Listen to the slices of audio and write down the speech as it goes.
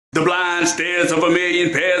The blind stares of a million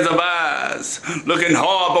pairs of eyes, looking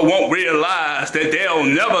hard but won't realize that they'll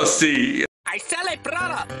never see. I sell a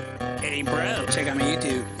product. Hey bro, check out my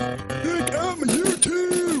YouTube. Check out my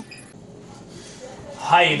YouTube.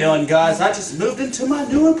 How you doing, guys? I just moved into my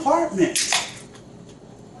new apartment.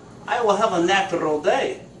 I will have a natural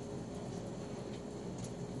day.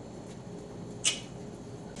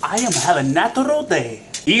 I am having a natural day.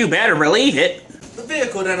 You better believe it. The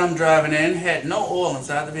vehicle that I'm driving in had no oil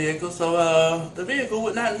inside the vehicle, so the vehicle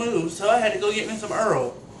would not move, so I had to go get me some Earl.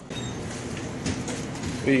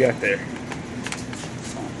 What you got there?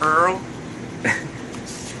 Some Earl?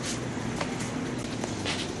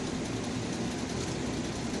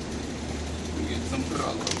 Get some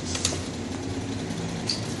Earls.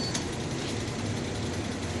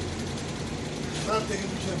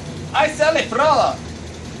 I sell a product.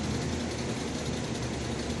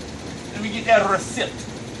 Let me get that receipt.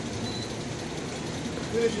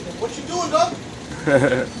 What you doing, dog?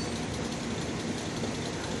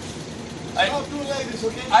 Stop doing like this,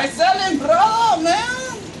 okay? I selling product,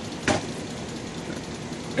 man.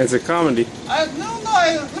 It's a comedy. Let me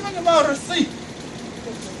get my receipt.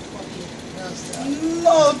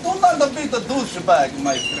 No, do not be the douchebag,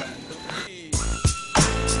 my friend.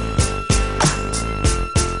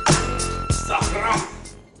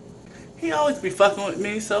 He always be fucking with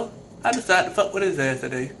me, so I decided to fuck with his ass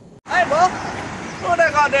today. Hey, boy. Who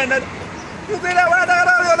that goddamn nigga? You see that right there?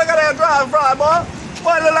 That goddamn drive fry, boy.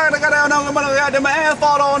 Boy, look like the goddamn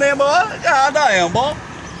asphalt on there, boy. Goddamn, boy.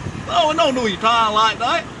 Oh, don't do your time like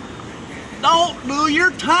that. Don't do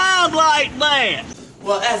your time like that.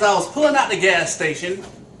 Well, as I was pulling out the gas station,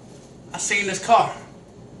 I seen this car.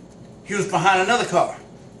 He was behind another car.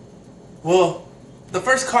 Well, the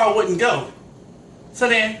first car wouldn't go. So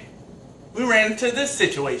then, we ran into this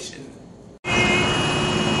situation.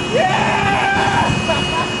 Yeah!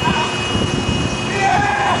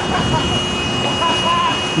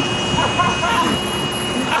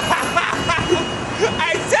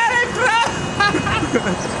 I said it, bro!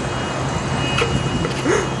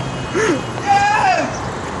 Yes!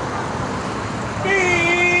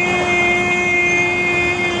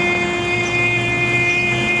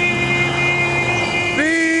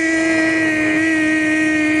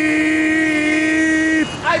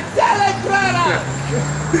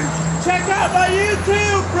 Check out my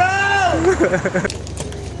YouTube, bro!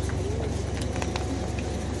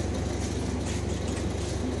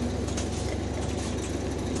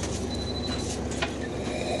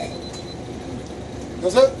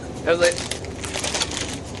 That's it? That's it.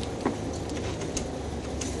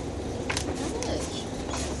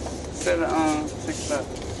 $6.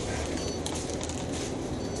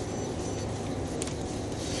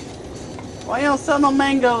 Why you don't sell no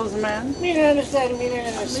mangoes, man? Me don't understand, me don't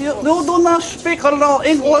understand. You do not speak no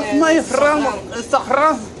English, my friend.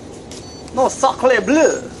 Sacre. No, sacre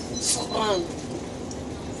bleu.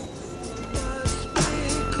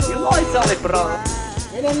 You know I sell a product.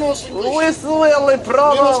 We don't know English. We sell a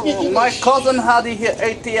product. My cousin had here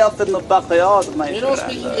ATF in the backyard, my friend. You don't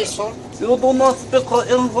speak English, sir? You do not speak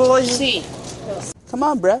English? See. Come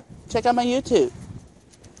on, bruh. Check out my YouTube.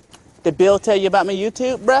 Did Bill tell you about my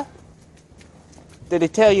YouTube, bruh? Did he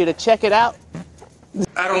tell you to check it out?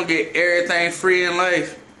 I don't get everything free in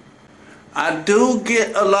life. I do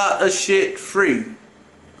get a lot of shit free.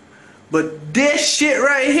 But this shit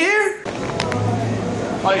right here?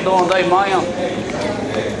 How you doing today, ma'am?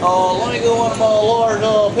 Let me go one of my large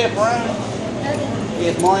pepperoni.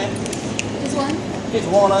 Yes, ma'am. Just one? Just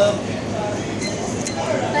one of them.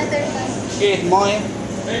 $5.35. Yes, ma'am.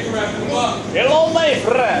 Hello, my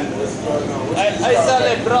friend. I sell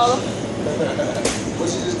it, brother. What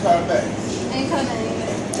she just called back? Ain't coming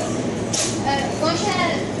anywhere. Go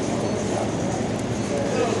ahead.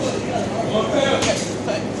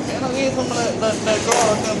 Can I get some of that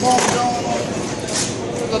garlic and parmesan on it?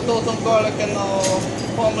 We can throw some garlic and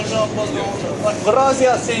parmesan on it.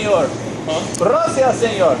 Gracias, senor. Huh? Gracias,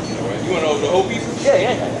 senor. You want over the whole pieces? Yeah.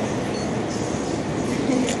 Okay.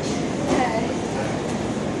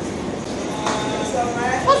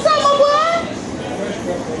 What's up, my boy?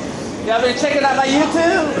 Y'all been checking out my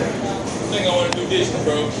YouTube? I think I want to do this,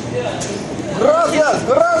 bro. Gracias.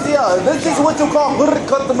 This is what you call good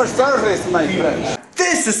customer service, my friend.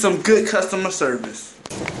 This is some good customer service.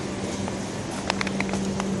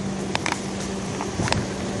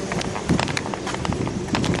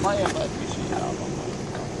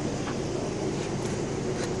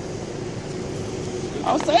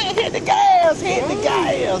 I'm saying hit the gas.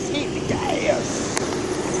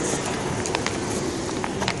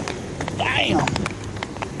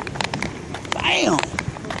 Damn.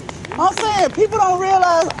 I'm saying people don't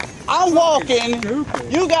realize I'm walking.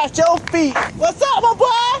 You got your feet. What's up, my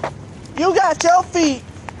boy? You got your feet.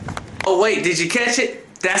 Oh wait, did you catch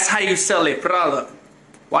it? That's how you sell a product.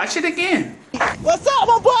 Watch it again. What's up,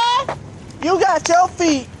 my boy? You got your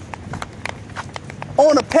feet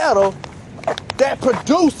on a pedal that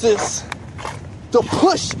produces the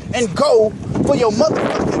push and go for your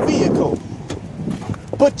motherfucking vehicle.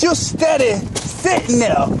 But you're steady sitting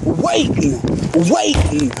there waiting for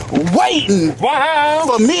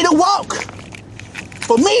me to walk.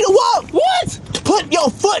 For me to walk. What? Put your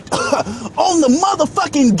foot on the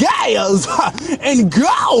motherfucking gas and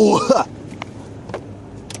go.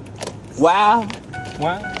 Wow.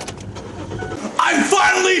 I'm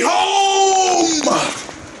finally home!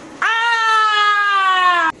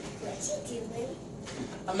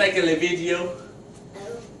 I'm making a video.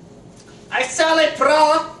 I sell a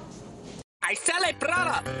product. I sell a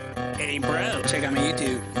product. Hey, bro,